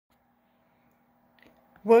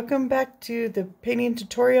Welcome back to the painting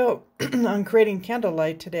tutorial on creating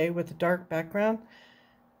candlelight today with a dark background.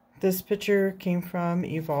 This picture came from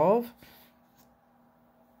Evolve,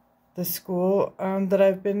 the school that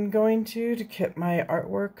I've been going to get my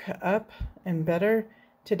artwork up and better.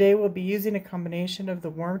 Today we'll be using a combination of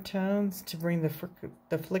the warm tones to bring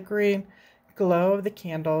the flickering glow of the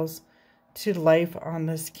candles to life on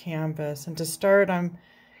this canvas. And to start, I'm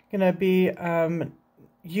going to be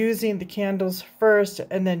using the candles first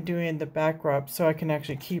and then doing the backdrop so I can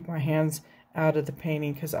actually keep my hands out of the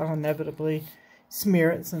painting because I'll inevitably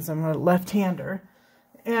smear it since I'm a left-hander.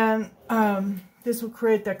 And this will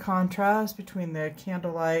create that contrast between the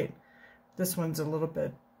candlelight. This one's a little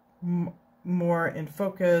bit more in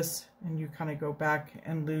focus, and you kind of go back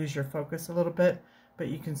and lose your focus a little bit, but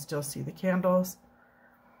you can still see the candles.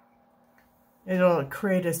 It'll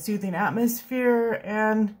create a soothing atmosphere,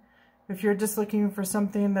 and if you're just looking for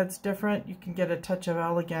something that's different, you can get a touch of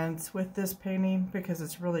elegance with this painting because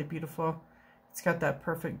it's really beautiful. It's got that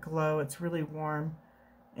perfect glow. It's really warm,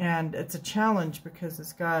 and it's a challenge because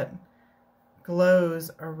it's got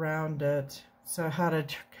glows around it. So how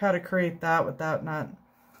to create that without not,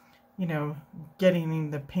 you know,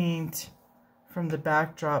 getting the paint from the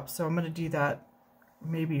backdrop. So I'm going to do that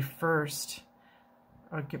maybe first.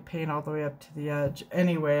 I'll get paint all the way up to the edge.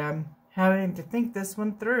 Anyway, I'm having to think this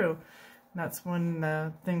one through. That's one of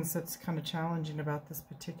the things that's kind of challenging about this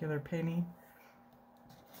particular painting.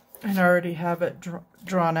 And I already have it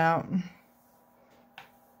drawn out.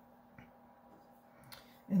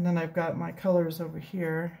 And then I've got my colors over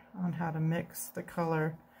here on how to mix the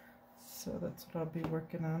color. So that's what I'll be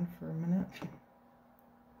working on for a minute.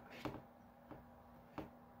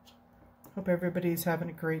 Hope everybody's having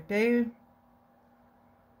a great day.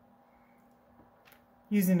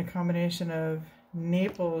 Using a combination of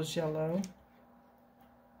Naples yellow.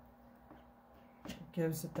 It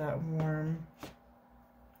gives it that warm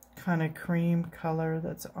kind of cream color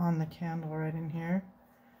that's on the candle right in here,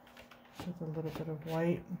 with a little bit of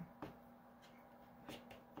white.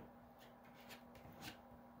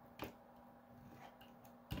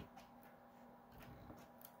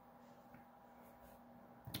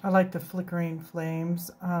 I like the flickering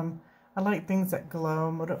flames. I like things that glow.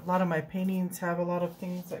 A lot of my paintings have a lot of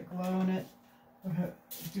things that glow in it. I'll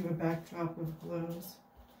do a backdrop of glows.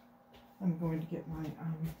 I'm going to get my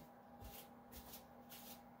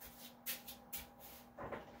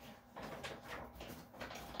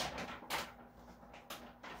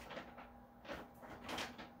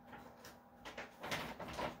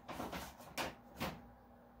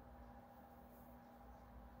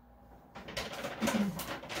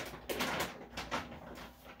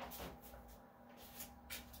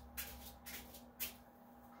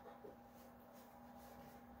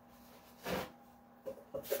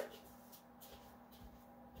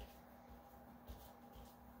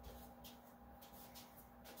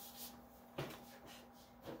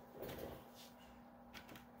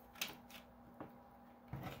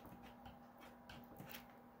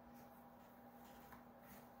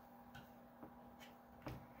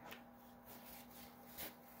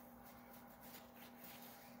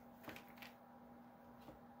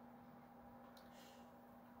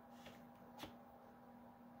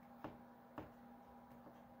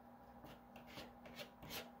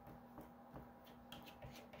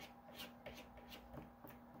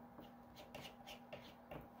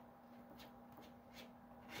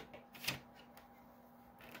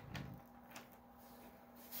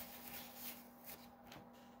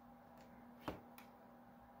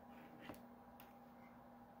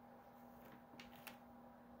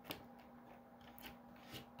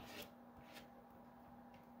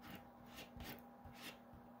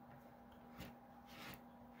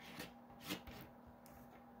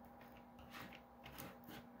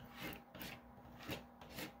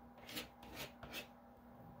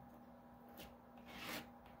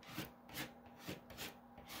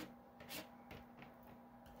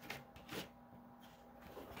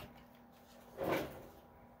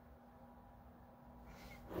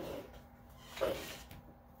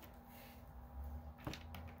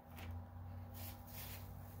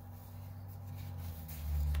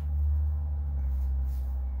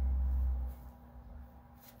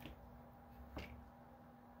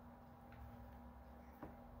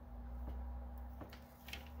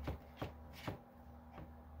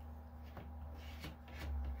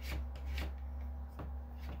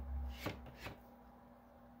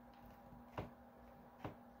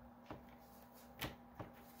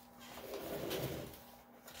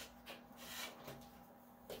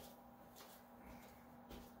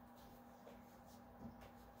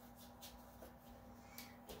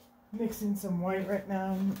Mixing some white right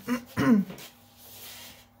now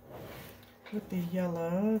with the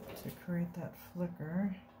yellow to create that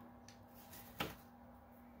flicker.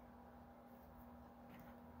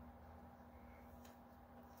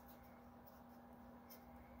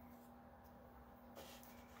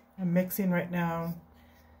 I'm mixing right now.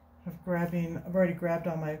 I've already grabbed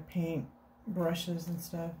all my paint brushes and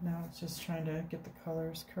stuff. Now it's just trying to get the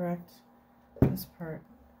colors correct. This part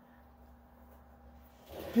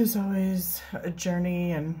is always a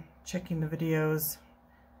journey, and checking the videos.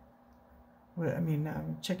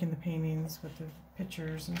 Checking the paintings with the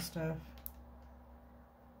pictures and stuff.